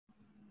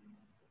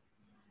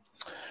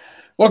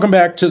Welcome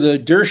back to the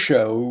Der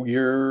Show.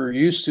 You're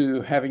used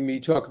to having me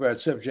talk about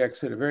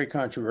subjects that are very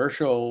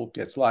controversial,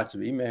 gets lots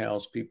of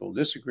emails, people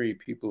disagree,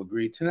 people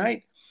agree.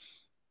 Tonight,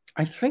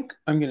 I think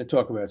I'm going to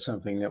talk about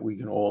something that we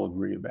can all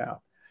agree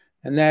about,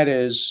 and that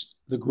is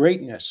the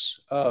greatness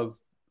of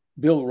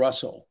Bill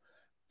Russell,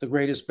 the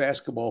greatest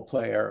basketball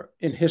player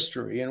in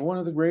history and one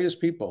of the greatest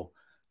people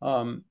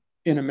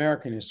in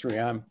American history.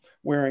 I'm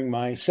wearing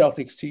my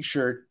Celtics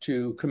t-shirt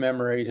to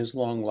commemorate his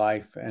long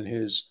life and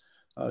his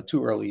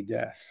too early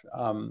death.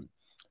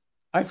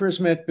 I first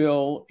met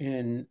Bill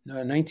in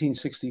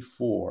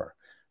 1964.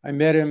 I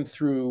met him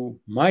through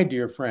my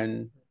dear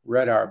friend,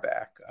 Red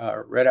Auerbach.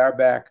 Red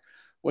Auerbach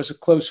was a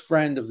close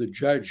friend of the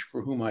judge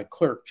for whom I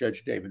clerked,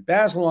 Judge David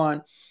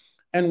Bazelon.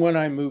 And when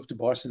I moved to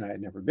Boston, I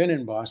had never been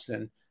in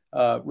Boston.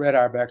 Red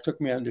Auerbach took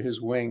me under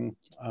his wing.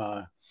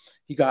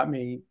 He got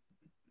me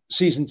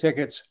season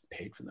tickets,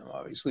 paid for them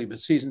obviously, but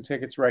season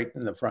tickets right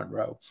in the front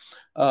row.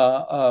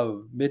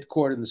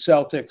 Mid-court in the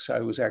Celtics, I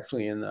was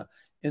actually in the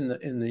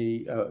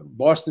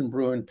Boston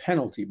Bruin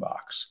penalty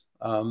box.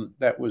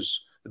 That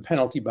was the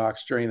penalty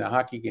box during the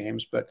hockey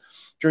games, but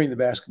during the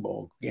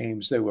basketball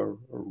games, they were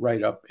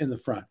right up in the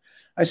front.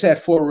 I sat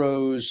 4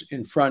 rows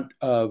in front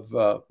of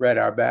Red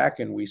Auerbach,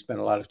 and we spent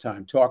a lot of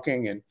time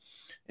talking. And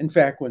in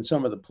fact, when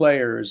some of the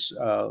players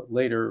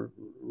later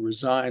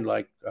resigned,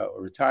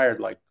 retired,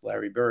 like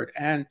Larry Bird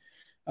and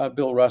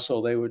Bill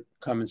Russell, they would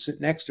come and sit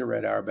next to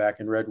Red Auerbach,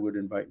 and Red would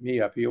invite me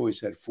up. He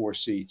always had 4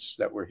 seats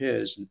that were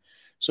his, and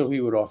so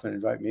he would often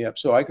invite me up.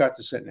 So I got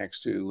to sit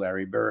next to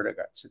Larry Bird. I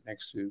got to sit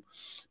next to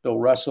Bill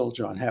Russell,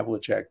 John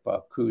Havlicek,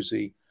 Bob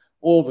Cousy,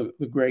 all the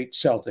great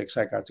Celtics.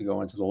 I got to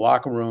go into the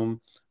locker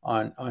room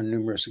on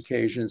numerous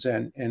occasions,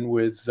 and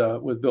with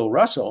Bill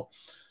Russell,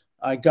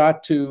 I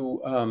got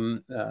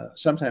to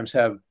sometimes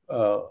have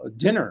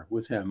dinner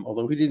with him,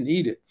 although he didn't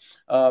eat it.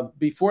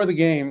 Before the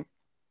game,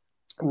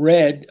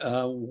 Red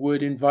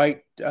would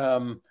invite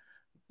the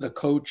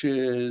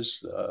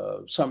coaches,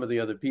 some of the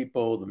other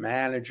people, the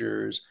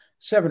managers,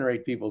 7 or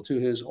 8 people to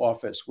his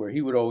office, where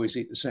he would always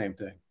eat the same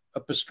thing,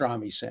 a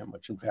pastrami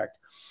sandwich. In fact,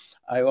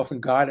 I often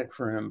got it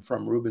for him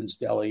from Rubens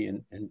Deli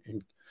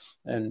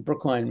in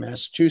Brookline,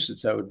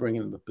 Massachusetts. I would bring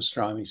him the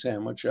pastrami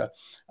sandwich.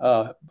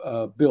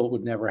 Bill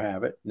would never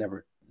have it,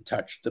 never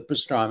touched the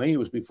pastrami. It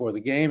was before the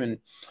game. And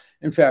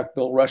in fact,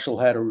 Bill Russell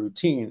had a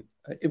routine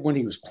when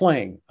he was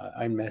playing.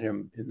 I met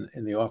him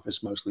in the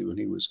office mostly when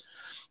he was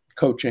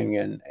coaching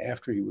and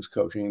after he was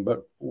coaching.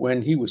 But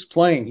when he was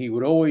playing, he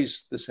would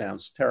always, this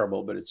sounds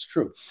terrible, but it's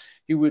true,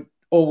 he would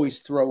always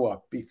throw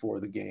up before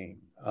the game.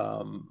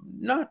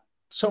 Not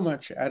so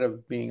much out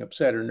of being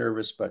upset or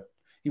nervous, but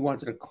he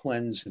wanted to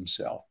cleanse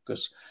himself,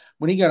 because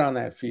when he got on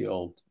that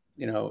field,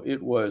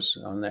 it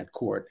was on that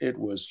court, it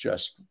was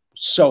just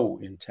so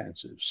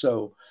intensive,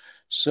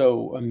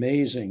 so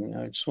amazing.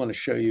 I just want to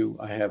show you,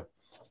 I have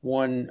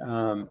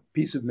one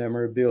piece of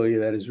memorabilia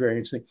that is very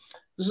interesting.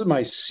 This is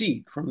my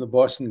seat from the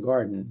Boston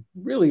Garden,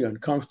 really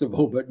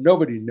uncomfortable, but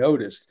nobody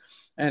noticed.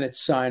 And it's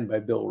signed by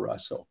Bill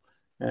Russell.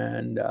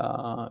 And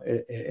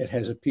it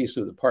has a piece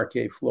of the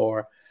parquet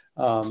floor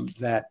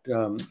that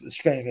is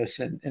famous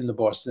in the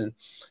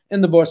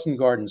Boston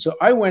Garden. So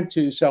I went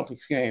to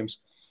Celtics games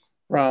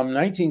from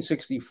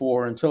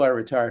 1964 until I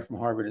retired from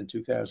Harvard in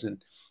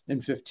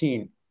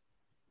 2015.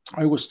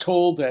 I was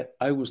told that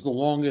I was the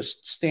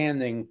longest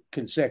standing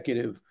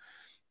consecutive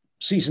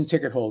season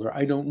ticket holder.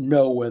 I don't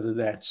know whether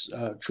that's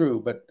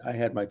true, but I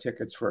had my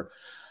tickets for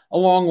a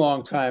long,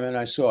 long time, and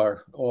I saw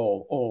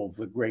all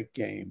the great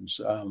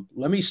games.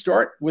 Let me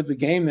start with the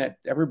game that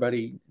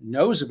everybody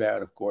knows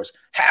about, of course.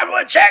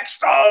 Havlicek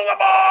stole the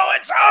ball.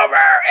 It's over.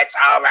 It's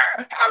over.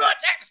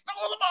 Havlicek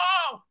stole the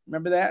ball.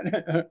 Remember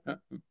that?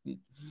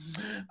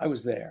 I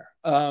was there.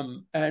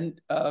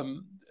 And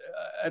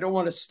I don't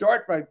want to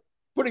start by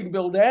putting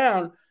Bill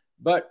down,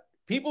 but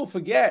people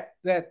forget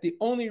that the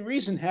only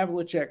reason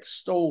Havlicek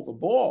stole the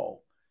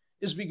ball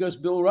is because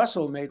Bill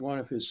Russell made one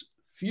of his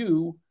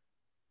few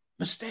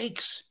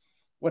mistakes.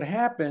 What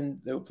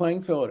happened, they were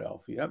playing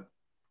Philadelphia,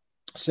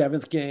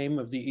 7th game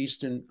of the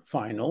Eastern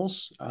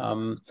Finals,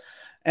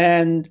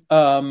 and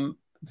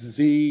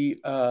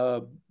the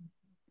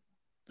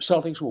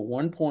Celtics were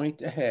 1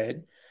 point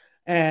ahead,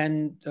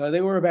 and they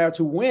were about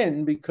to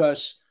win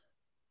because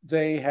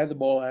they had the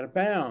ball out of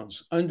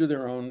bounds under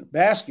their own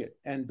basket,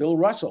 and Bill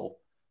Russell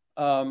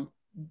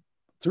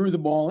threw the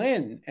ball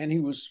in, and he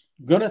was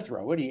going to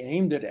throw it. He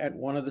aimed it at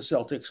one of the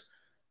Celtics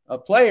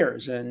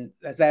players, and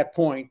at that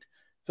point,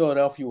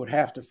 Philadelphia would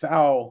have to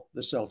foul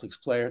the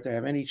Celtics player to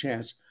have any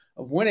chance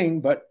of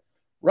winning, but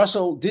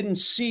Russell didn't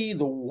see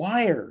the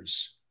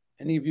wires.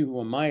 Any of you who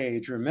are my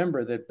age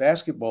remember that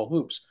basketball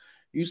hoops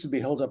used to be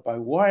held up by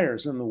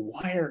wires, and the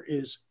wire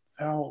is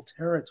foul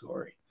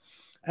territory.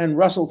 And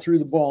Russell threw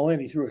the ball in.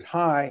 He threw it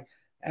high,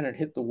 and it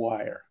hit the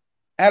wire.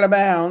 Out of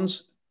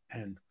bounds,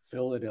 and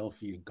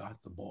Philadelphia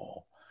got the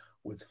ball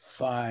with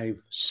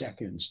 5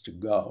 seconds to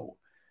go.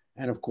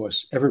 And, of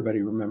course,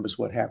 everybody remembers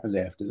what happened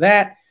after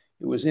that.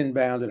 It was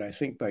inbounded, I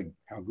think, by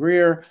Hal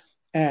Greer.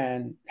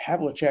 And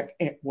Havlicek,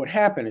 what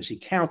happened is he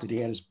counted. He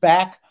had his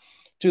back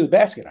to the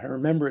basket. I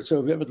remember it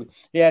so vividly.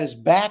 He had his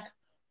back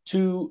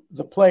to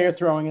the player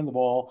throwing in the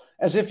ball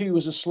as if he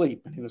was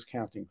asleep, and he was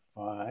counting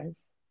 5,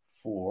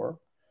 4,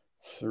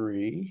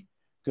 3,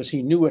 because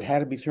he knew it had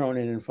to be thrown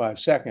in 5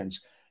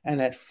 seconds.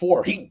 And at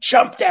 4, he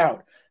jumped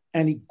out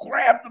and he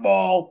grabbed the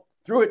ball,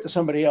 threw it to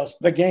somebody else.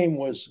 The game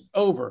was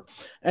over.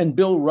 And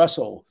Bill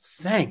Russell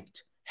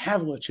thanked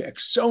Havlicek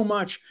so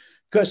much,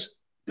 because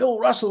Bill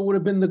Russell would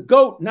have been the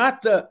GOAT,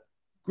 not the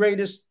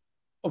greatest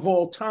of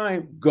all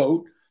time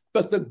GOAT,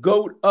 but the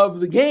GOAT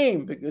of the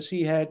game, because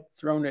he had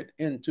thrown it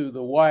into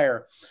the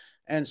wire.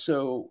 And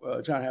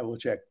so John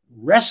Havlicek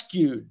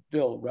rescued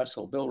Bill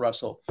Russell. Bill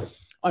Russell,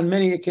 on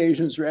many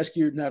occasions,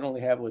 rescued not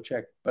only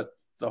Havlicek, but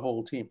the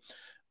whole team.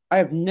 I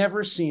have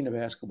never seen a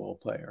basketball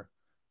player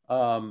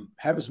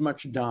have as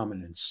much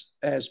dominance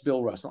as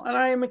Bill Russell. And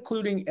I am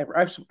including,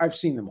 I've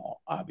seen them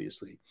all,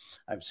 obviously.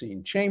 I've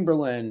seen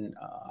Chamberlain,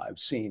 I've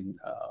seen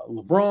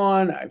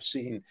LeBron, I've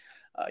seen,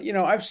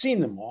 I've seen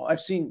them all. I've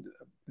seen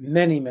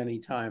many, many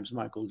times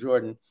Michael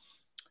Jordan.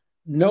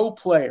 No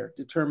player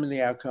determined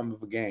the outcome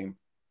of a game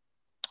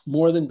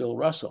more than Bill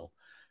Russell.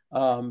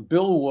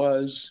 Bill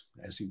was,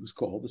 as he was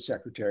called, the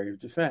Secretary of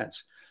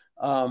Defense.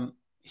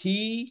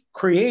 He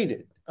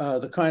created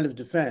the kind of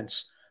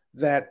defense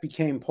that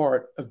became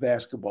part of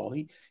basketball.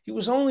 He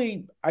was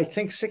only, I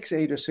think,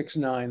 6'8" or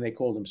 6'9". They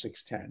called him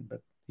 6'10", but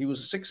he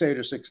was 6'8"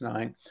 or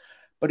 6'9".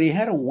 But he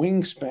had a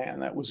wingspan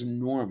that was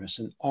enormous,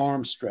 an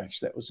arm stretch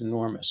that was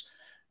enormous.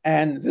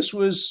 And this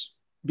was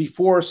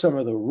before some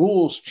of the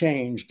rules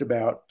changed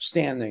about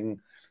standing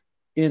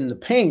in the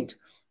paint.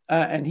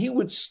 And he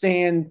would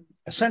stand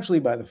essentially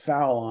by the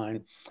foul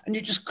line, and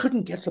you just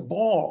couldn't get the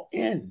ball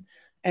in.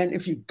 And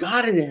if you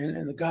got it in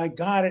and the guy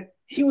got it,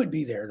 he would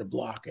be there to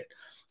block it.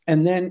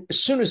 And then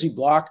as soon as he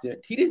blocked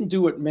it, he didn't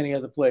do what many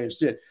other players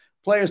did.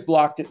 Players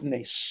blocked it and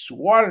they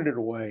swatted it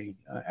away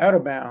out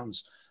of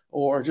bounds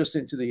or just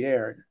into the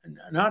air.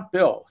 Not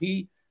Bill.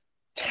 He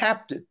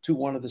tapped it to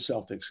one of the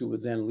Celtics, who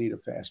would then lead a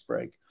fast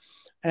break.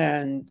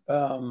 And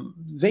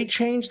they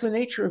changed the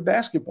nature of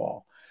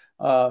basketball,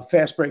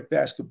 fast break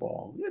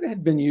basketball. It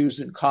had been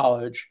used in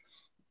college.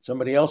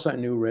 Somebody else I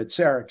knew, Red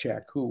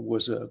Sarachek, who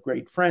was a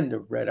great friend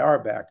of Red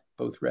Auerbach,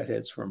 both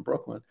redheads from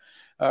Brooklyn.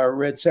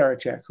 Red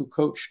Sarachek, who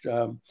coached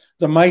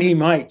the Mighty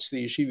Mites,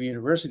 the Yeshiva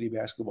University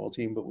basketball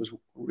team, but was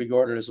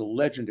regarded as a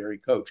legendary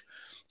coach.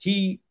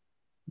 He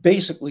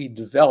basically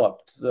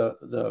developed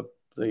the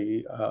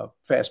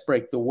fast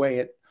break the way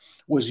it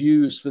was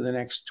used for the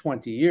next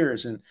 20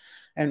 years.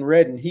 And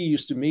Red and he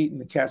used to meet in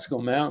the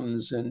Catskill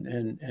Mountains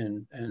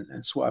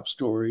and swap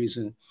stories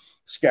and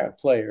scout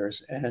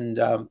players. And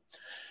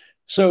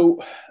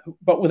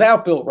but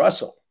without Bill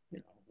Russell,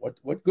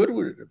 what good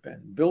would it have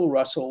been? Bill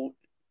Russell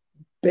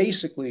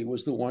basically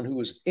was the one who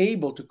was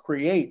able to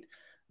create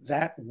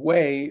that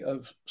way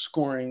of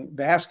scoring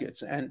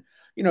baskets. And,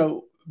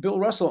 Bill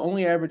Russell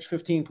only averaged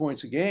 15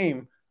 points a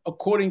game,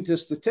 according to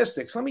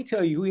statistics. Let me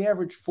tell you, he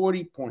averaged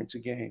 40 points a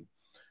game.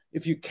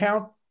 If you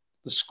count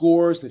the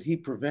scores that he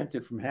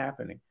prevented from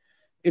happening,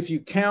 if you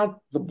count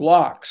the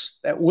blocks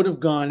that would have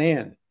gone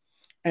in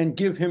and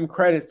give him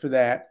credit for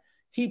that,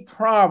 he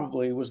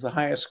probably was the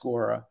highest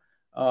scorer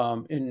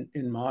in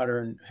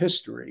modern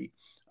history.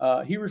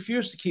 He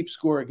refused to keep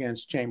score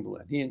against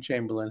Chamberlain. He and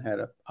Chamberlain had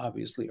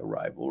obviously a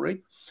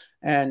rivalry,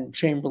 and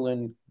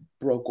Chamberlain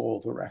broke all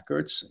the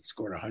records. He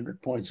scored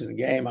 100 points in a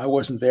game. I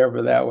wasn't there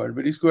for that one,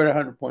 but he scored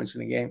 100 points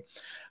in a game.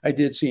 I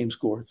did see him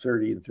score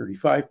 30 and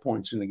 35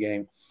 points in a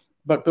game.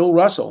 But Bill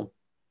Russell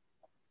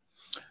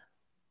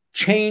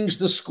changed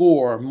the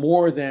score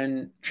more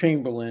than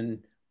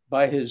Chamberlain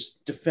by his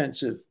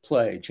defensive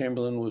play.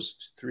 Chamberlain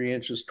was 3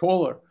 inches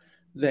taller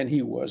than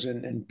he was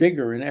and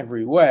bigger in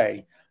every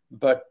way.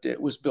 But it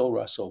was Bill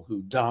Russell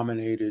who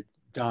dominated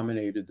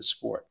the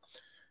sport.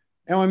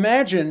 Now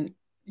imagine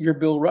you're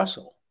Bill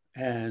Russell,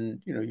 and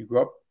you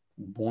grew up,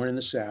 born in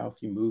the South,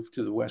 you moved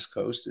to the West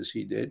Coast as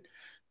he did,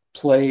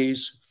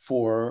 plays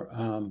for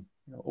a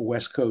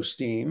West Coast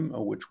team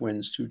which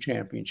wins 2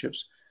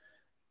 championships,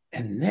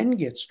 and then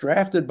gets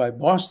drafted by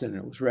Boston.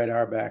 It was Red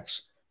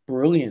Auerbach's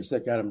brilliance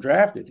that got him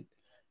drafted.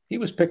 He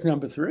was pick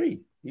number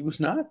 3. He was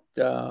not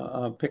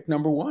pick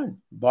number 1.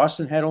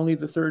 Boston had only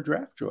the 3rd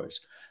draft choice,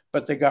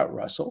 but they got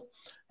Russell.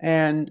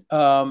 And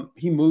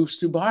he moves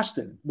to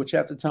Boston, which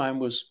at the time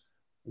was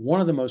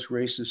one of the most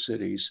racist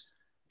cities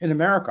in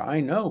America.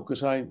 I know,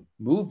 because I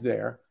moved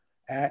there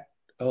at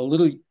a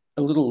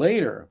little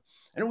later.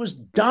 And it was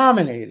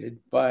dominated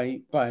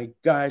by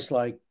guys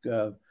like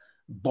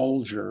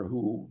Bulger,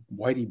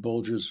 Whitey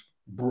Bulger's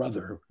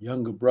brother,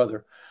 younger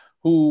brother,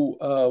 who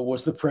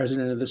was the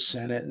president of the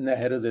Senate and the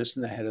head of this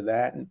and the head of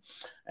that,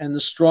 and the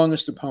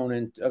strongest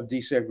opponent of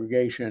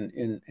desegregation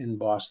in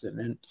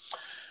Boston.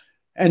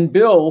 And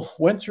Bill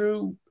went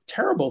through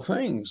terrible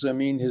things. I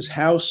mean, his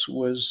house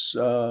was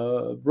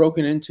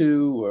broken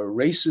into,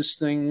 racist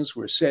things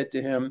were said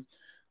to him.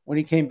 When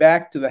he came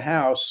back to the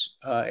house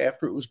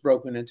after it was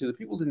broken into, the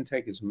people didn't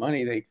take his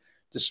money. They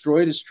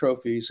destroyed his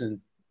trophies, and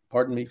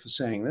pardon me for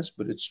saying this,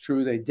 but it's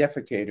true, they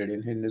defecated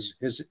in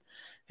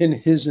in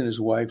his and his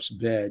wife's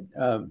bed.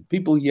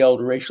 People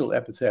yelled racial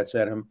epithets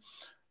at him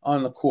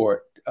on the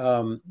court,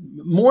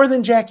 more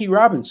than Jackie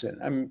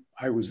Robinson.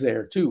 I was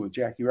there too with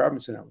Jackie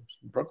Robinson. I was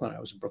in Brooklyn. I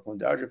was a Brooklyn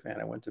Dodger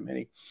fan. I went to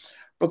many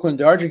Brooklyn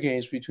Dodger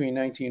games between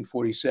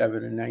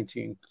 1947 and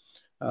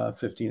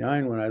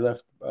 1959. When I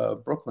left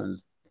Brooklyn,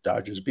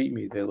 Dodgers beat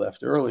me. They left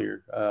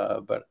earlier,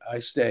 but I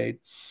stayed.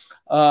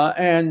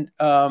 And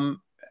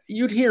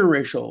you'd hear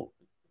racial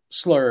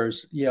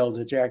slurs yelled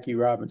at Jackie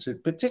Robinson,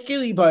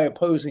 particularly by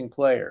opposing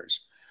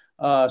players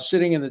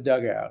sitting in the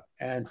dugout.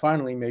 And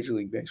finally, Major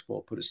League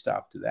Baseball put a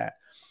stop to that.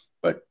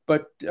 But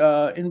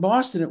in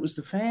Boston, it was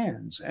the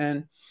fans.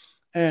 And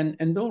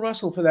Bill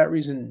Russell, for that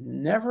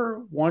reason,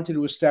 never wanted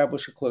to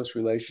establish a close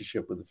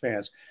relationship with the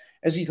fans.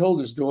 As he told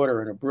his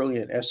daughter in a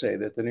brilliant essay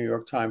that the New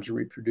York Times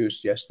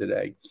reproduced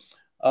yesterday,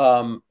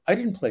 I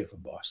didn't play for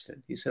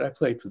Boston. He said, I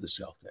played for the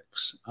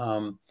Celtics.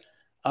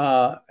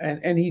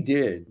 And he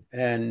did.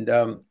 And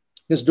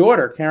his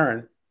daughter,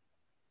 Karen,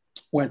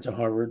 went to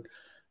Harvard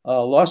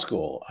Law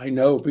School. I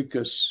know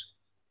because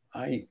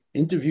I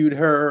interviewed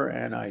her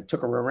and I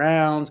took her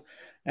around.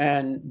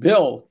 And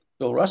Bill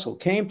Russell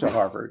came to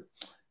Harvard.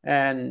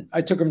 And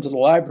I took him to the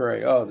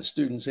library. Oh, the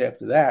students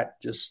after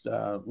that just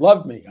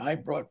loved me. I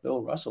brought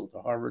Bill Russell to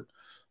Harvard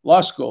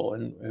Law School,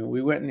 and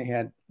we went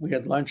and we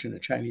had lunch in a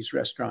Chinese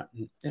restaurant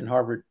in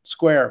Harvard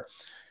Square.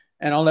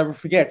 And I'll never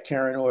forget,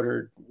 Karen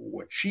ordered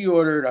what she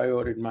ordered. I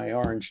ordered my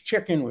orange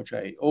chicken, which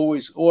I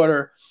always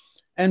order.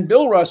 And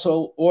Bill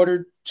Russell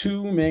ordered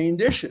two main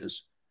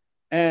dishes.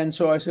 And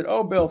so I said,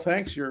 oh, Bill,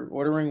 thanks. You're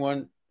ordering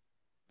one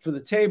for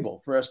the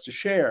table for us to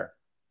share.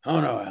 Oh,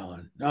 no,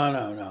 Alan.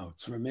 No.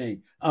 It's for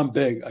me. I'm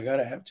big. I got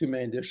to have two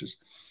main dishes.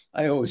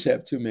 I always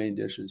have two main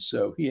dishes.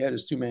 So he had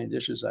his two main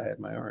dishes. I had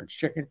my orange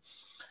chicken.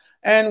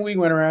 And we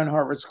went around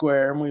Harvard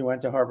Square and we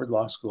went to Harvard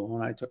Law School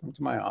and I took him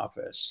to my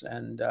office.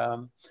 And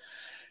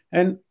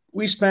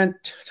we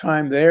spent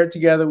time there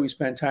together. We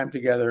spent time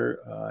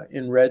together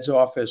in Red's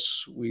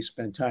office. We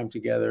spent time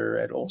together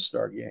at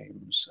All-Star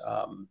games.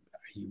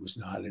 He was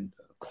not a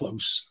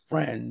close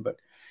friend, but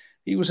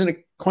he was an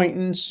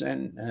acquaintance,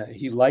 and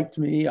he liked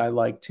me. I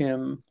liked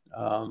him.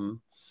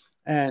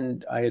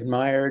 And I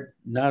admired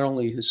not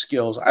only his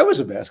skills. I was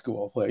a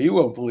basketball player. You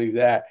won't believe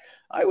that.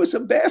 I was a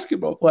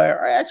basketball player.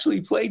 I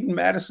actually played in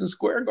Madison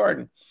Square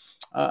Garden.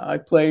 I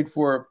played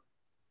for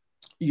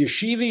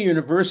Yeshiva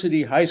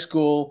University High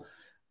School,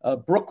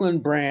 Brooklyn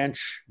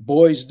branch,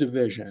 boys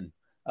division.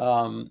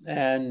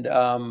 And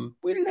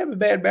we didn't have a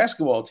bad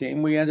basketball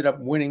team. We ended up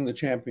winning the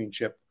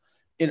championship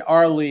in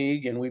our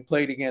league, and we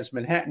played against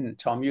Manhattan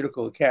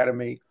Talmudical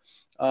Academy,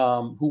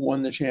 who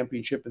won the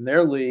championship in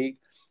their league.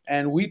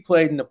 And we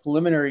played in a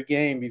preliminary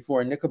game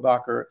before a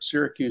Knickerbocker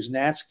Syracuse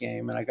Nats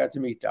game, and I got to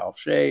meet Dolph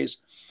Schayes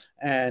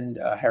and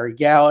Harry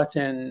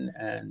Gallatin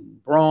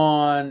and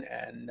Braun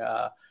and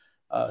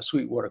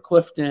Sweetwater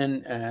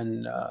Clifton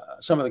and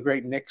some of the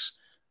great Knicks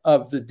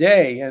of the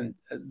day. And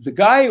the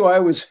guy who I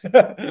was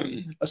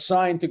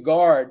assigned to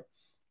guard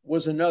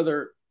was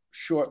another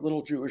short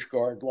little Jewish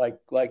guard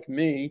like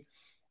me.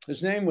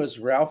 His name was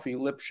Ralphie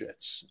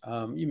Lipschitz.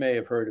 You may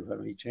have heard of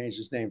him. He changed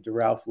his name to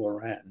Ralph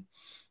Lauren.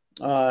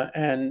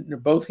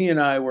 And both he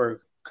and I were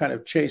kind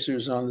of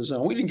chasers on the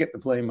zone. We didn't get to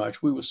play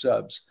much. We were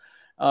subs.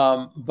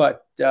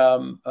 But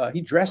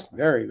he dressed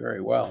very,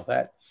 very well.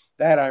 That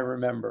I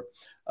remember.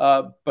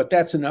 But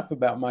that's enough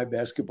about my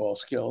basketball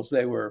skills.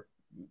 They were,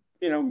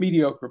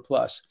 mediocre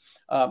plus.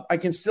 I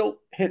can still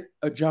hit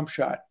a jump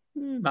shot,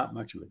 not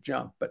much of a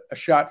jump, but a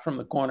shot from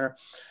the corner.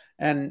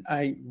 And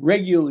I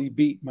regularly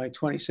beat my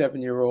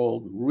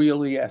 27-year-old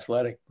really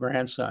athletic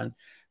grandson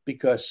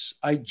because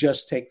I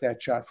just take that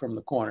shot from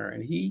the corner.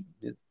 And he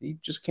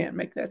just can't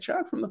make that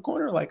shot from the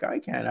corner like I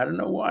can. I don't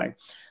know why.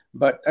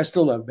 But I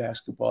still love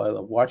basketball. I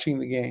love watching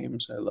the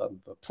games. I love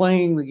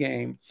playing the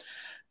game.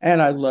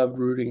 And I loved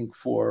rooting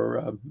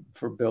for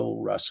Bill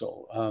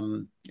Russell.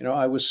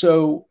 I was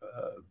so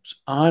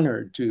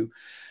honored to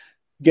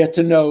get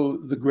to know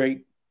the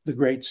great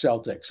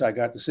Celtics. I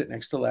got to sit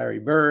next to Larry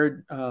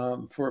Bird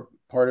for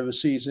part of a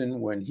season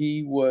when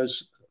he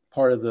was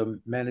part of the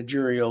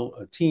managerial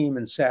team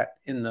and sat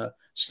in the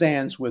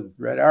stands with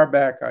Red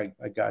Auerbach.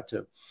 I got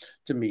to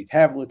meet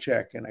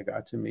Havlicek, and I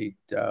got to meet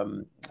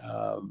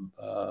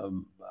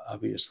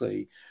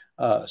obviously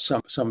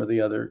some of the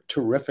other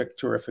terrific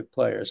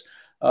players.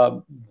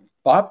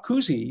 Bob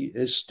Cousy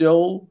is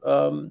still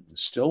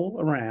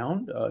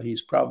around.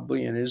 He's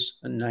probably in his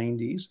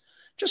 90s.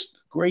 Just a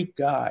great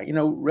guy.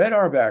 Red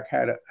Auerbach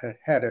had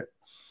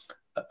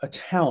a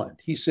talent.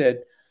 He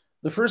said,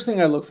 the first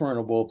thing I look for in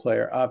a ball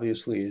player,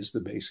 obviously, is the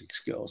basic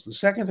skills. The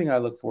second thing I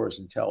look for is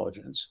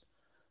intelligence.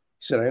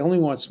 He said, I only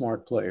want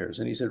smart players.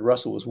 And he said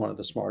Russell was one of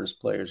the smartest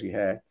players he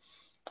had.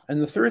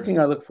 And the third thing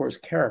I look for is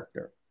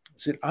character. He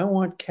said, I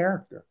want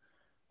character.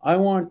 I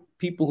want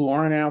people who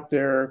aren't out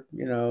there,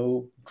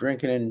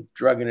 drinking and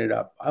drugging it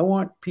up. I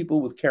want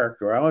people with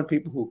character. I want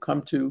people who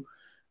come to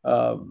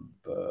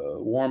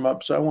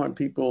warm-ups. I want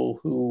people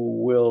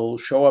who will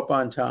show up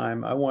on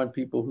time. I want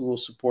people who will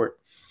support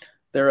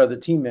their other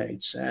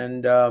teammates.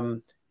 And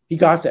he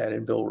got that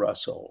in Bill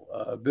Russell.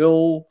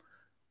 Bill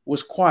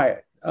was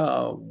quiet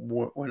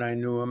when I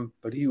knew him,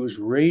 but he was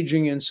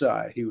raging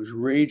inside. He was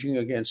raging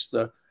against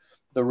the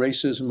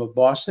racism of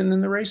Boston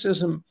and the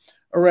racism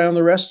around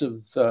the rest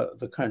of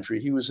the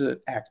country. He was an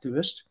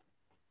activist.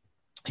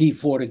 He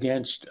fought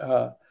against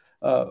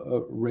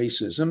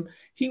racism.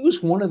 He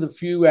was one of the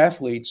few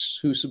athletes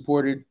who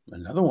supported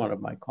another one of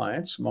my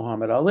clients,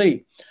 Muhammad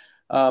Ali.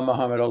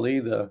 Muhammad Ali,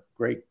 the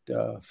great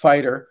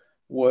fighter,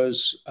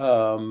 was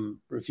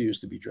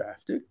refused to be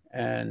drafted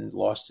and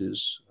lost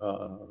his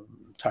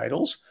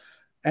titles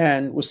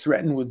and was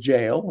threatened with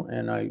jail.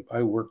 And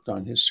I worked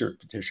on his cert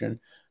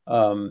petition,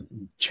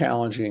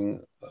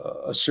 challenging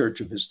a search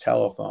of his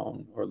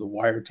telephone or the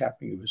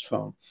wiretapping of his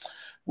phone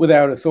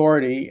without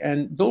authority.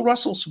 And Bill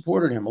Russell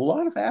supported him. A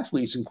lot of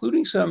athletes,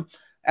 including some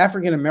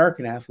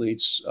African-American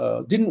athletes,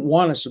 didn't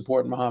want to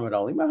support Muhammad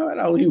Ali. Muhammad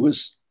Ali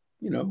was,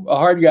 a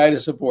hard guy to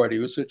support. He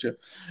was such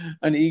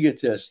an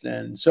egotist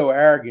and so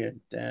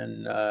arrogant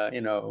and,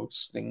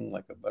 sting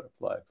like a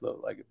butterfly,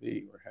 float like a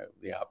bee, or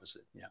the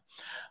opposite. Yeah.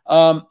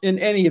 In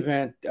any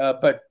event,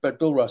 but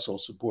Bill Russell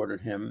supported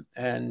him.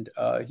 And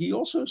he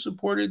also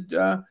supported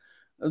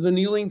the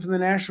kneeling for the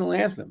national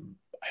anthem.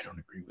 I don't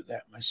agree with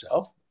that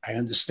myself. I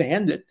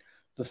understand it.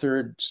 The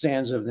third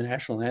stanza of the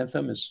national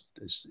anthem is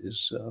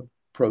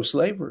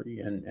pro-slavery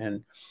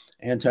and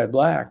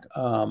anti-Black.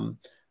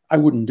 I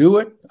wouldn't do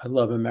it. I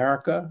love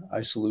America.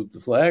 I salute the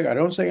flag. I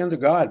don't say under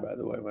God, by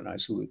the way, when I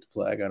salute the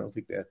flag. I don't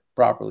think that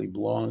properly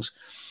belongs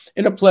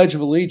in a Pledge of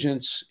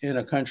Allegiance in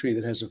a country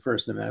that has a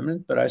First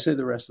Amendment, but I say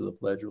the rest of the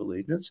Pledge of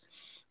Allegiance.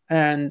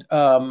 And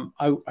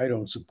I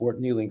don't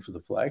support kneeling for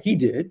the flag. He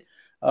did.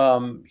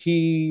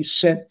 He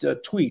sent a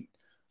tweet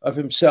of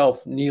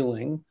himself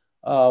kneeling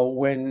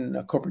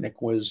when Kaepernick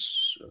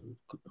was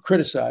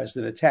criticized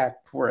and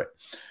attacked for it.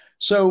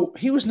 So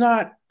he was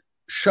not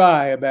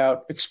shy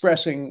about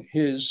expressing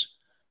his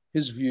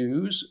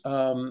views,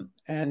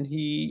 and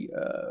he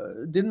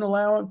didn't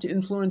allow him to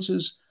influence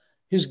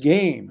his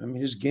game. I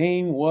mean, his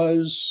game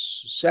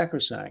was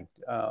sacrosanct.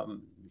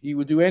 He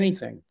would do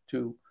anything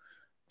to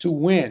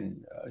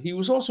win. He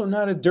was also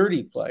not a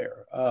dirty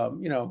player.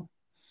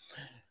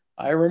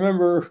 I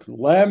remember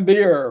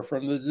Lambier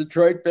from the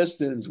Detroit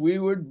Pistons. We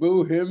would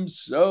boo him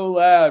so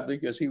loud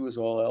because he was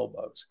all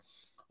elbows.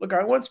 Look,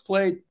 I once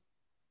played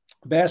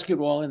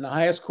basketball in the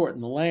highest court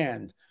in the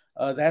land.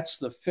 That's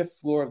the 5th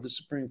floor of the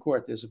Supreme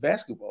Court. There's a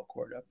basketball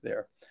court up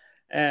there.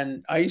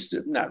 And I used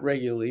to, not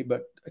regularly,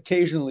 but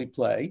occasionally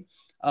play.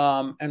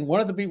 And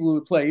one of the people who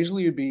would play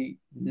usually would be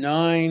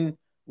 9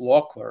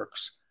 law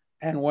clerks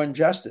and 1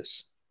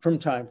 justice from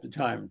time to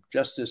time.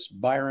 Justice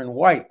Byron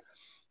White,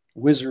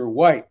 Whizzer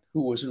White,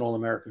 who was an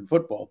All-American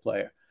football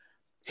player.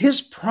 His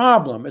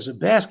problem as a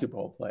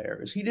basketball player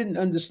is he didn't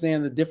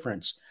understand the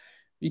difference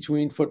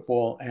between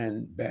football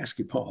and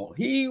basketball.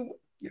 When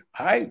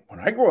I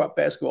grew up,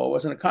 basketball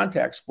wasn't a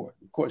contact sport.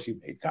 Of course,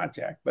 you made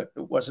contact, but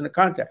it wasn't a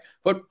contact.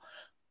 But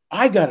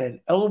I got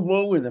an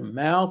elbow in the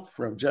mouth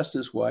from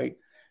Justice White,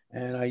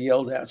 and I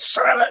yelled out,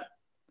 "Son of it,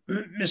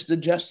 Mr.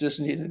 Justice."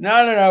 And he said,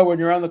 no, when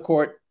you're on the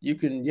court, you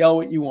can yell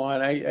what you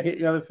want. I hit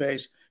you on the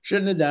face.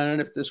 Shouldn't have done it.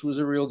 If this was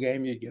a real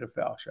game, you'd get a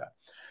foul shot.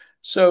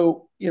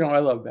 So, I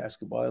love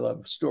basketball. I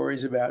love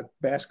stories about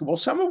basketball,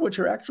 some of which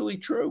are actually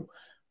true.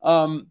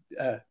 I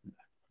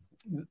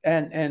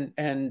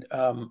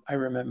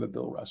remember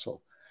Bill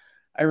Russell.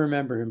 I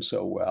remember him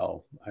so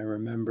well. I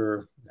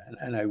remember,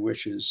 and I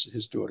wish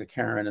his daughter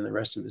Karen and the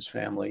rest of his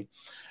family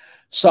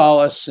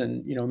solace,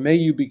 and may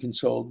you be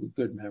consoled with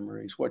good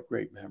memories. What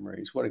great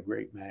memories! What a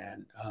great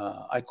man!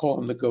 I call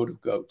him the GOAT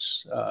of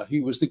GOATs. He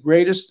was the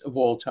greatest of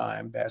all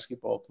time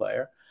basketball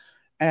player,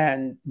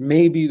 and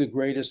maybe the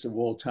greatest of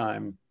all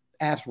time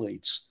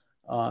athletes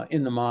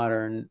in the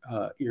modern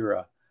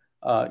era.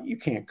 You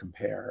can't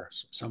compare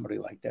somebody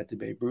like that to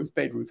Babe Ruth.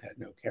 Babe Ruth had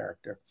no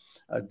character,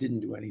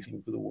 didn't do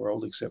anything for the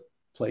world except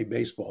play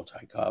baseball.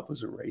 Ty Cobb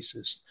was a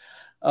racist.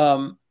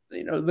 But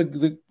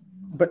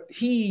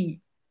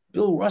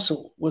Bill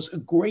Russell was a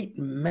great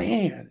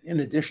man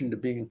in addition to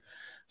being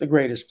the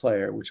greatest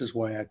player, which is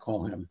why I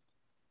call him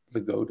the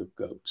GOAT of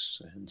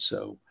GOATs. And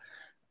so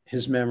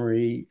his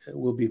memory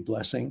will be a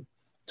blessing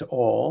to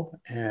all.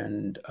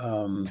 And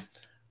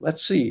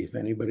let's see if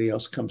anybody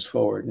else comes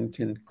forward and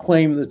can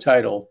claim the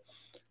title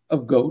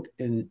of GOAT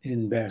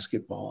in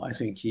basketball. I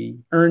think he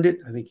earned it.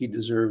 I think he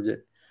deserved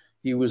it.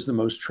 He was the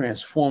most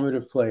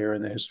transformative player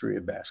in the history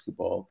of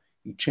basketball.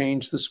 He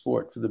changed the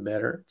sport for the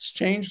better. It's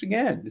changed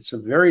again. It's a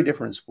very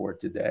different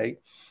sport today,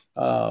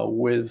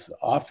 with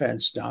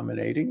offense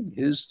dominating,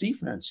 his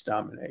defense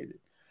dominated,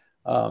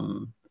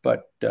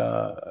 but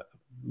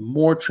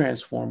more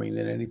transforming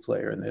than any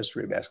player in the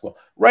history of basketball.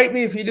 Write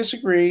me if you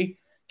disagree.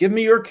 Give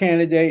me your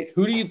candidate.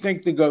 Who do you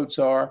think the GOATs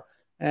are?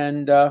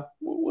 And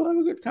we'll have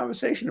a good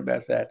conversation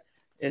about that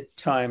at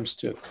times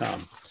to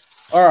come.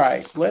 All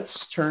right,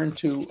 let's turn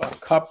to a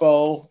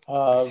couple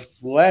of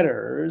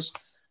letters.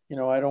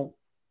 I don't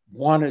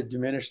want to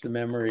diminish the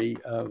memory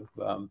of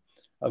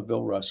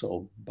Bill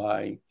Russell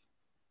by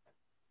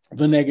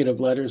the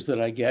negative letters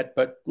that I get.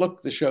 But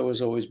look, the show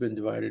has always been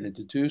divided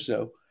into two.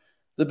 So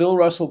The Bill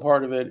Russell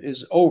part of it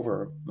is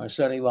over. My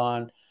son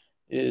Elon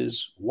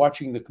is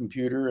watching the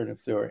computer, and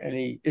if there are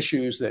any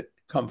issues that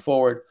come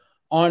forward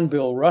on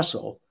Bill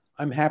Russell,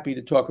 I'm happy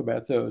to talk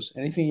about those.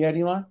 Anything yet,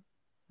 Elon?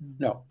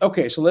 No.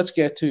 Okay, so let's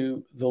get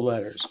to the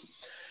letters.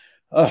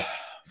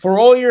 For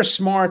all your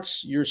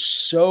smarts, you're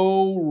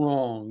so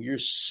wrong. You're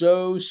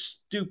so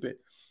stupid.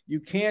 You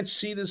can't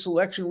see this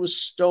election was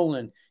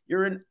stolen.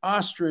 You're an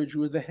ostrich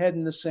with a head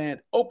in the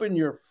sand. Open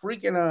your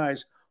freaking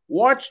eyes.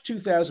 Watch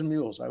 2000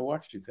 Mules. I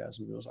watched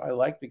 2000 Mules. I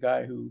like the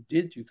guy who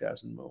did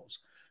 2000 Mules.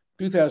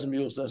 2000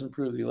 Mules doesn't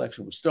prove the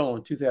election was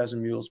stolen.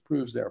 2000 Mules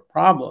proves there are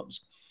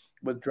problems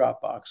with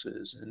drop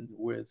boxes and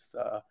with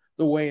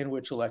the way in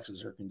which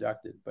elections are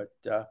conducted. But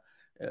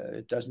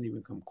it doesn't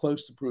even come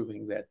close to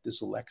proving that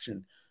this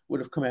election would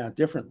have come out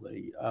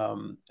differently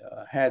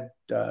had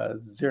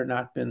there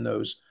not been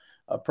those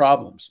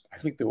problems. I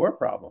think there were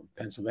problems.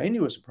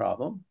 Pennsylvania was a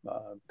problem.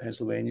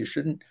 Pennsylvania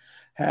shouldn't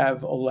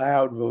have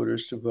allowed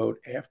voters to vote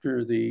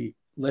after the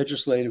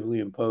legislatively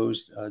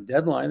imposed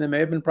deadline. There may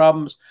have been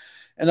problems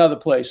in other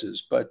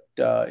places, but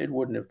it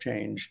wouldn't have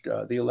changed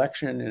the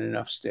election in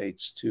enough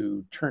states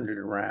to turn it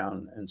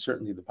around. And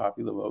certainly the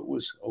popular vote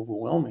was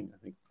overwhelming, I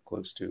think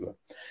close to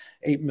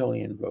 8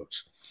 million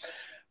votes.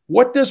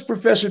 What does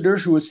Professor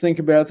Dershowitz think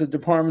about the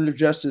Department of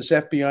Justice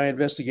FBI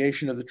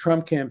investigation of the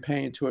Trump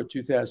campaign toward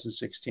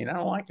 2016? I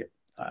don't like it.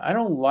 I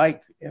don't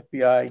like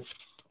FBI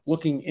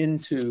looking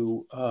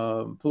into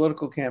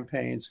political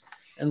campaigns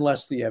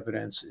unless the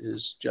evidence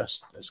is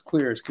just as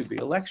clear as could be.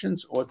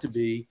 Elections ought to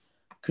be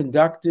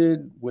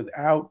conducted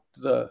without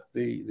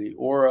the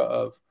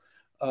aura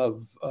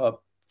of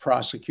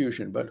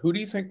prosecution. But who do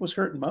you think was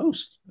hurt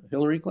most?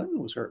 Hillary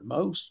Clinton was hurt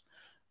most.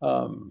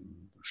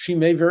 She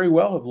may very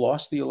well have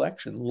lost the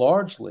election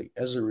largely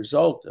as a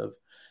result of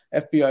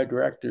FBI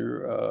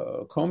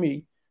Director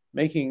Comey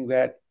making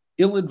that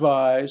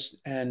ill-advised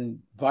and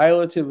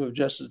violative of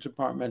Justice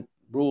Department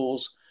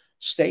rules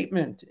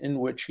statement in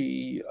which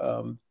he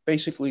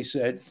basically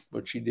said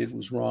what she did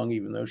was wrong,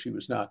 even though she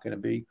was not going to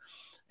be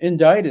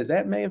indicted.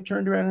 That may have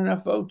turned around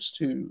enough votes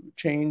to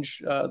change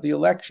the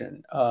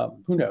election.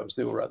 Who knows?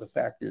 There were other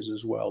factors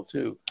as well,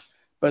 too.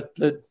 But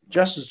the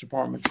Justice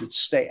Department should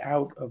stay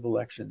out of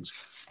elections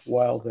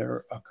while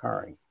they're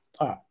occurring.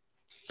 All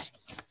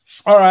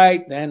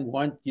right, then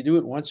you do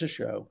it once a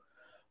show.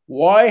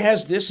 Why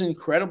has this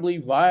incredibly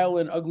vile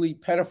and ugly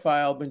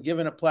pedophile been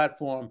given a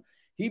platform?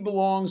 He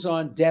belongs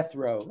on death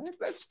row.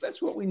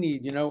 That's what we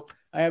need. You know,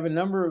 I have a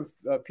number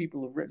of people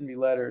who've written me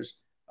letters.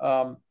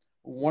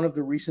 One of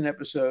the recent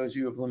episodes,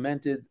 you have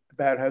lamented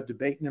about how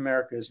debate in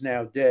America is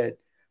now dead.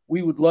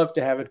 We would love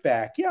to have it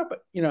back. Yeah,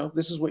 but, you know,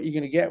 this is what you're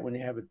going to get when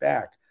you have it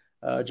back.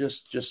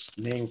 Just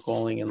name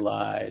calling and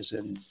lies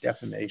and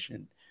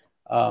defamation.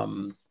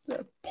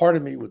 Part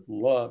of me would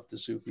love to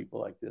sue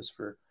people like this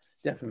for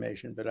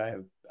defamation, but I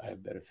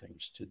have better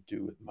things to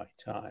do with my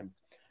time.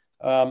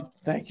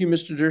 Thank you,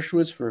 Mr.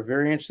 Dershowitz, for a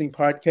very interesting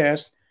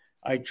podcast.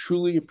 I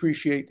truly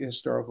appreciate the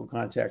historical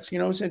context. You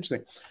know, it's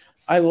interesting.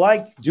 I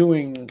like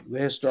doing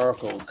the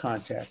historical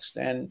context,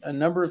 and a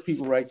number of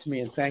people write to me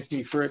and thank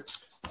me for it.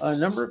 A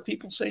number of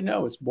people say,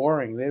 no, it's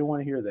boring. They don't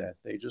want to hear that.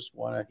 They just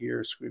want to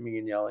hear screaming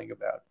and yelling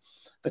about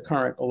the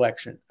current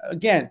election.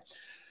 Again,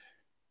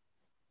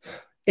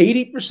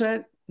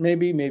 80%,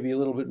 maybe a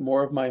little bit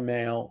more of my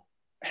mail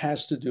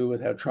has to do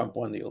with how Trump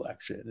won the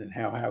election and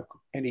how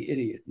any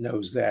idiot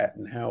knows that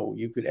and how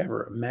you could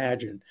ever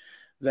imagine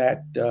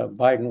that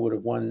Biden would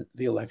have won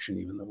the election,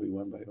 even though we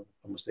won by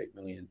almost 8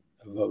 million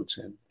votes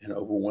and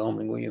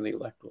overwhelmingly in the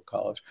Electoral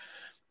College.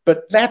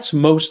 But that's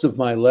most of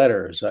my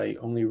letters. I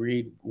only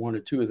read one or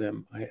two of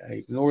them. I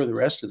ignore the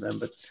rest of them,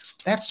 but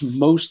that's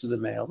most of the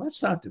mail.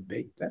 That's not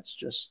debate. That's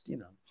just, you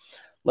know,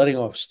 letting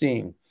off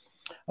steam.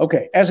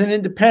 Okay, as an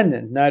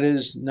independent, not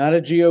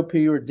a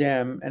GOP or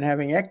Dem, and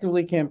having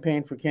actively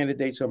campaigned for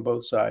candidates on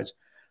both sides,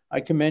 I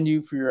commend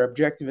you for your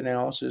objective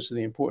analysis of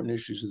the important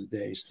issues of the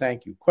days.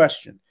 Thank you.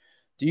 Question: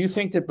 do you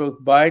think that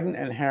both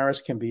Biden and Harris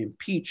can be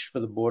impeached for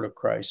the border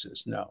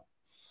crisis? No.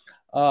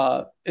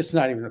 It's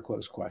not even a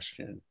close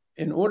question.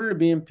 In order to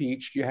be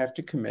impeached, you have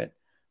to commit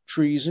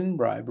treason,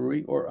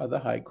 bribery, or other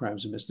high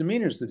crimes and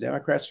misdemeanors. The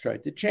Democrats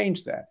tried to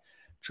change that,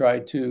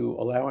 tried to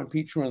allow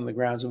impeachment on the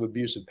grounds of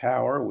abuse of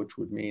power, which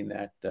would mean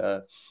that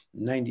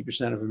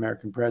 90% of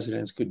American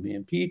presidents could be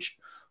impeached,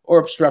 or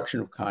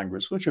obstruction of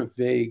Congress, which are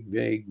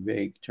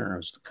vague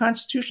terms. The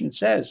Constitution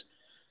says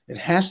it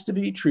has to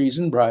be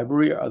treason,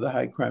 bribery, or other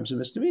high crimes and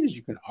misdemeanors.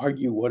 You can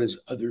argue what does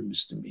other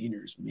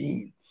misdemeanors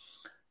mean,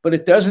 but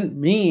it doesn't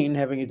mean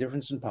having a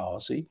difference in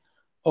policy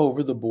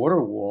over the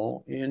border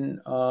wall in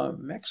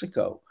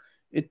Mexico.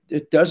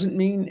 It doesn't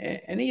mean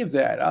any of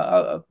that.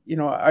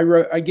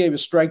 I gave a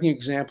striking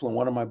example in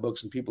one of my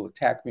books, and people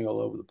attacked me all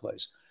over the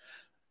place.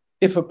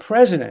 If a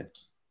president,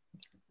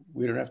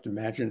 we don't have to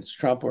imagine it's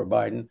Trump or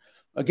Biden,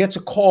 gets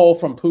a call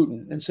from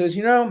Putin and says,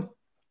 you know,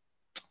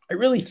 I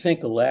really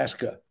think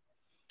Alaska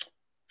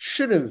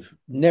should have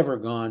never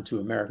gone to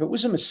America. It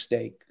was a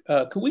mistake.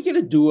 Could we get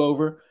a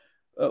do-over?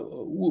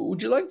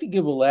 Would you like to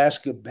give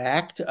Alaska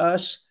back to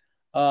us?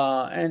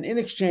 And in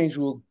exchange,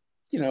 we'll,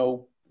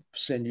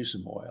 send you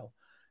some oil.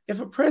 If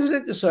a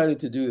president decided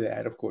to do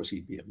that, of course,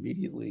 he'd be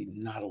immediately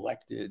not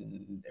elected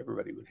and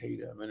everybody would hate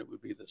him and it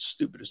would be the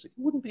stupidest thing.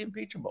 It wouldn't be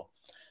impeachable.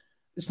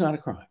 It's not a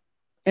crime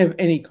of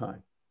any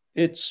kind.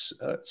 It's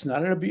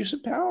not an abuse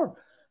of power.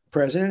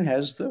 President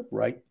has the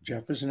right.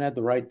 Jefferson had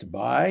the right to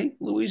buy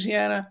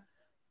Louisiana.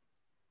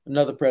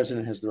 Another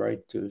president has the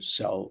right to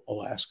sell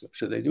Alaska.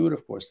 Should they do it?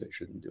 Of course, they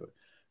shouldn't do it.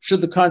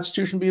 Should the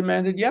Constitution be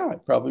amended? Yeah,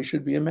 it probably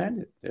should be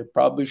amended. There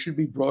probably should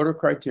be broader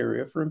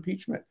criteria for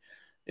impeachment.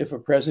 If a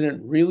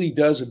president really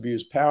does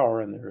abuse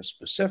power, and there are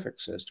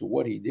specifics as to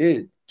what he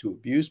did to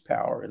abuse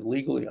power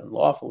illegally,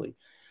 unlawfully,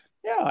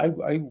 yeah,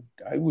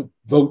 I would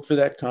vote for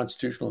that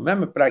constitutional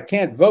amendment, but I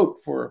can't vote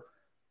for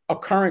a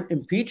current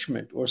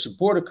impeachment or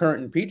support a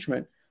current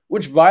impeachment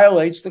which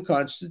violates the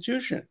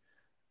Constitution.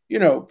 You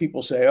know,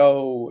 people say,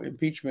 oh,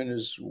 impeachment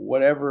is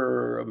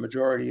whatever a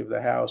majority of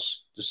the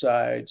House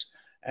decides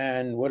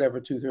and whatever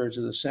 2/3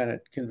 of the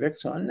Senate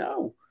convicts on.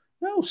 No,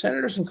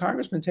 senators and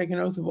congressmen take an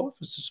oath of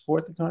office to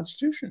support the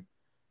Constitution.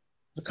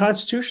 The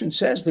Constitution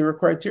says there are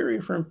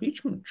criteria for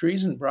impeachment: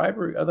 treason,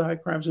 bribery, other high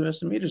crimes and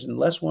misdemeanors.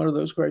 Unless one of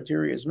those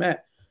criteria is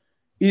met,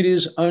 it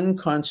is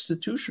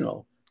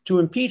unconstitutional to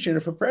impeach. And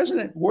if a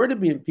president were to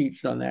be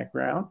impeached on that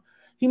ground,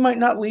 he might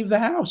not leave the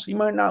House. He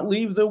might not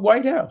leave the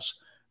White House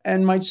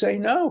and might say,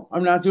 no,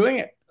 I'm not doing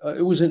it.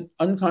 It was an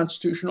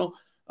unconstitutional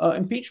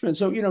impeachment.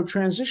 So, you know,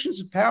 transitions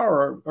of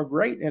power are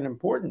great and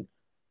important,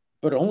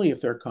 but only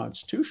if they're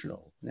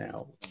constitutional.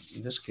 Now,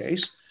 in this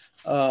case,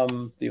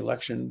 the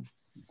election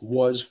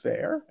was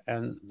fair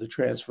and the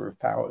transfer of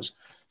powers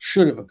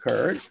should have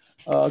occurred,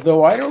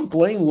 though I don't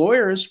blame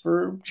lawyers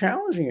for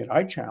challenging it.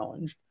 I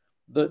challenged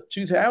the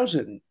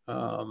 2000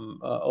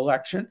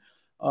 election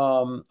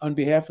on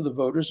behalf of the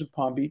voters of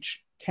Palm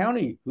Beach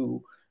County,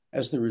 who,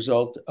 as the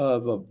result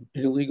of an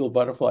illegal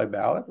butterfly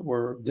ballot,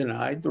 were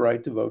denied the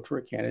right to vote for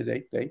a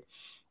candidate they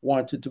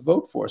wanted to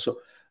vote for. So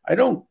I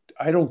don't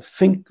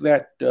think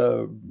that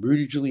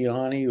Rudy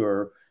Giuliani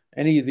or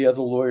any of the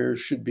other lawyers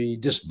should be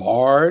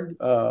disbarred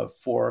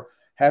for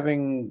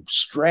having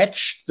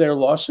stretched their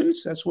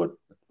lawsuits. That's what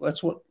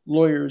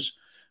lawyers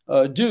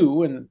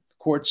do, and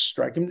courts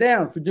strike them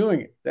down for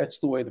doing it. That's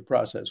the way the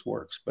process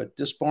works. But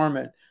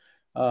disbarment,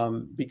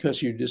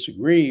 because you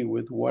disagree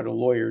with what a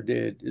lawyer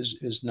did,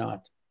 is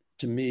not,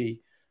 to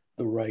me,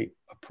 the right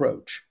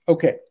approach.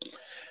 Okay.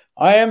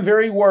 I am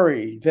very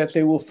worried that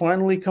they will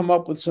finally come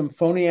up with some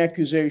phony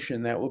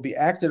accusation that will be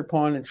acted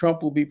upon and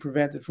Trump will be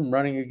prevented from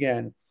running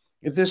again.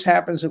 If this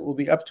happens, it will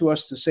be up to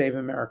us to save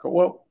America.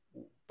 Well,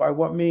 by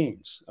what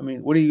means? I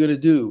mean, what are you going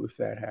to do if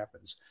that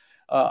happens?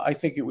 I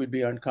think it would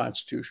be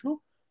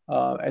unconstitutional.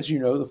 As you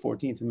know, the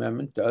 14th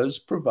Amendment does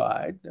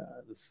provide,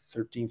 the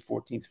 13th,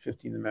 14th,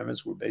 15th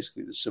Amendments were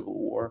basically the Civil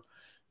War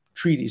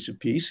treaties of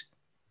peace,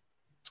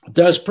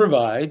 does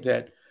provide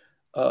that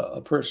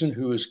a person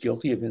who is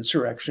guilty of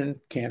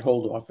insurrection can't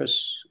hold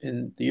office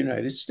in the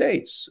United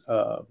States.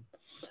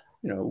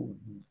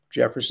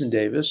 Jefferson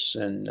Davis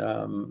and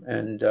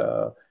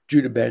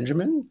Judah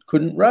Benjamin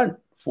couldn't run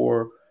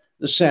for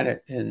the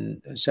Senate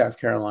in South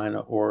Carolina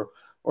or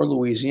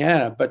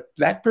Louisiana, but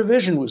that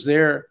provision was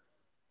there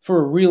for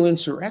a real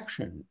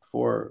insurrection,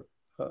 for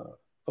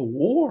a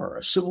war,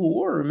 a civil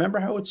war. Remember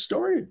how it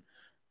started?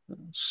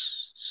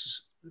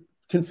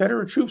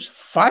 Confederate troops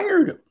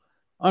fired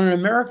on an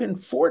American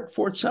fort,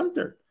 Fort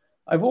Sumter.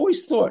 I've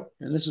always thought,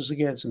 and this is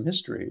again some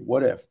history,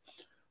 what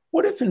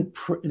if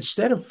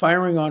instead of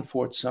firing on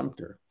Fort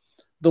Sumter,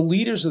 the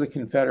leaders of the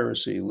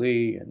Confederacy,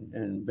 Lee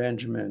and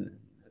Benjamin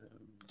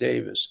and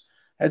Davis,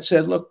 had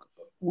said, look,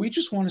 we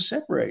just want to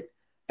separate.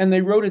 And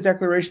they wrote a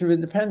Declaration of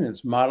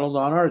Independence modeled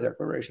on our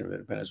Declaration of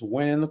Independence.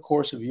 When in the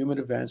course of human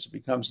events it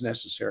becomes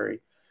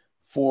necessary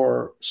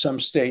for some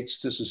states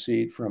to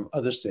secede from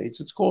other states,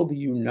 it's called the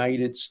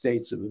United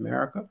States of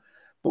America.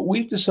 But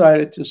we've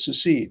decided to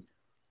secede.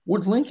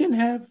 Would Lincoln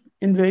have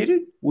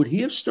invaded? Would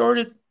he have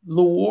started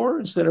the war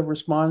instead of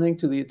responding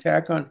to the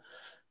attack on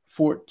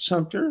Fort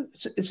Sumter?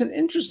 It's an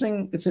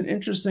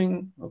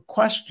interesting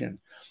question.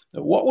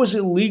 What was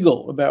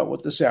illegal about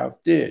what the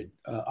South did?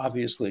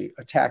 Obviously,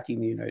 attacking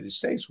the United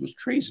States was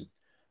treason.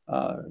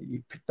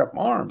 You picked up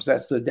arms.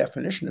 That's the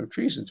definition of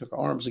treason, took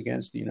arms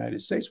against the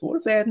United States. But what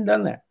if they hadn't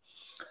done that?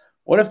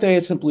 What if they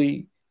had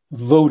simply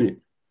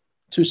voted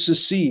to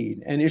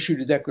secede and issued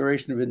a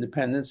Declaration of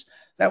Independence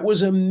that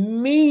was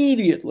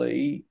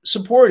immediately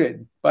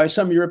supported by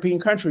some European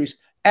countries,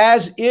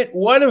 as it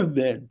would have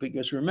been?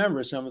 Because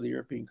remember, some of the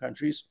European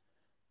countries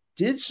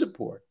did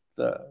support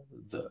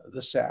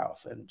the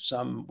South, and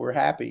some were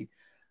happy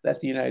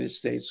that the United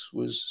States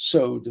was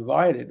so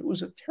divided. It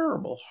was a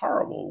terrible,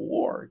 horrible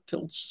war. It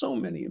killed so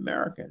many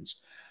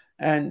Americans.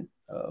 And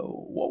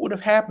what would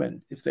have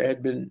happened if there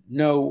had been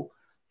no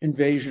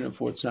invasion of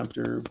Fort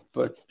Sumter,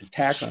 but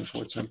attack on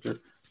Fort Sumter,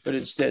 but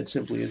instead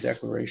simply a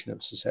declaration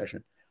of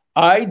secession?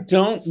 I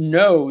don't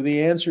know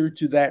the answer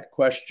to that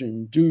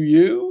question. Do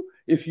you?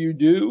 If you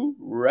do,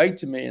 write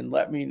to me and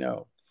let me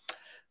know.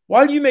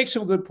 While you make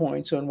some good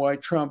points on why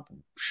Trump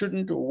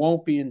shouldn't or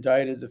won't be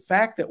indicted, the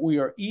fact that we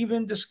are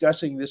even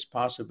discussing this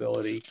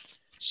possibility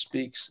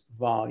speaks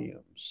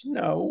volumes.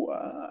 No,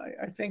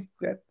 I think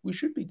that we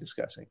should be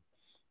discussing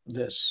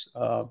this.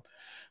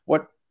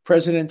 What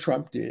President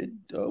Trump did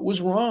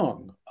was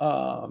wrong.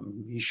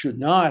 He should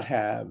not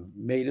have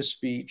made a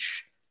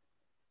speech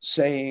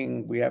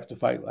saying we have to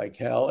fight like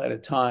hell at a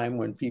time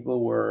when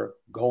people were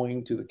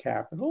going to the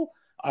Capitol.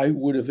 I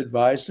would have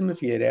advised him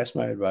if he had asked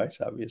my advice.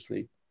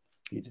 Obviously,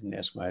 he didn't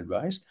ask my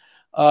advice.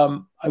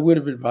 I would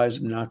have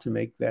advised him not to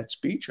make that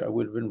speech. I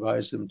would have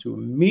advised him to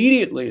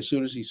immediately, as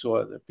soon as he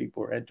saw that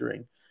people were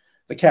entering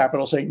the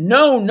Capitol, say,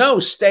 no,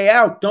 stay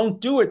out. Don't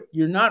do it.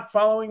 You're not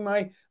following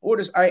my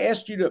orders. I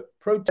asked you to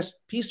protest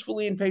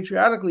peacefully and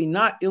patriotically,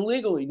 not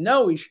illegally.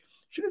 No, he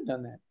should have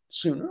done that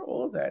sooner.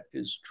 All of that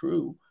is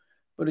true,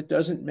 but it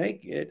doesn't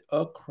make it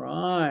a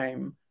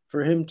crime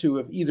for him to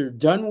have either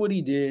done what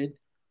he did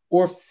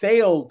or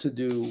failed to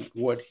do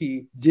what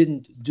he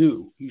didn't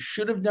do. He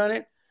should have done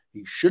it.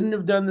 He shouldn't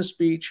have done the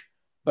speech.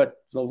 But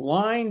the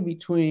line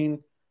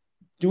between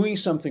doing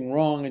something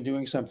wrong and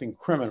doing something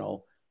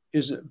criminal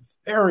is a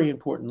very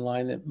important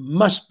line that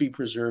must be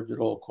preserved at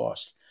all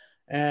costs.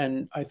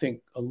 And I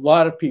think a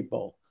lot of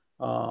people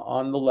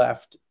on the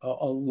left, a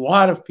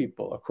lot of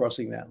people are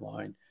crossing that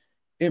line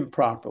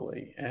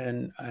improperly.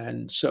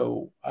 And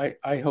so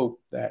I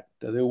hope that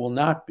there will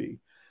not be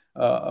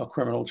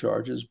criminal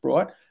charges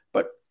brought.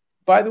 But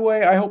by the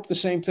way, I hope the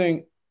same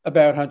thing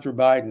about Hunter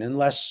Biden,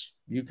 unless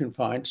you can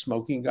find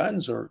smoking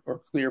guns or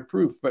clear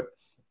proof. But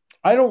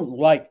I don't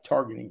like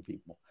targeting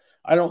people.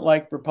 I don't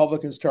like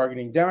Republicans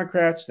targeting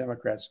Democrats,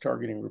 Democrats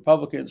targeting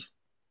Republicans.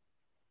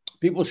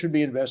 People should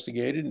be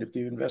investigated. And if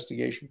the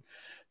investigation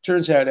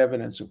turns out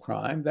evidence of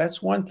crime,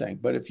 that's one thing.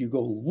 But if you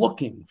go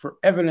looking for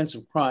evidence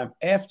of crime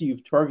after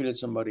you've targeted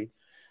somebody,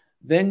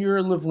 then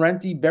you're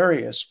Lavrenti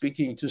Beria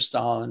speaking to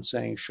Stalin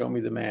saying, show me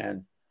the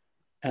man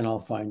and I'll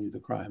find you the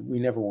crime. We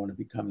never want to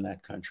become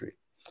that country.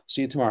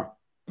 See you tomorrow.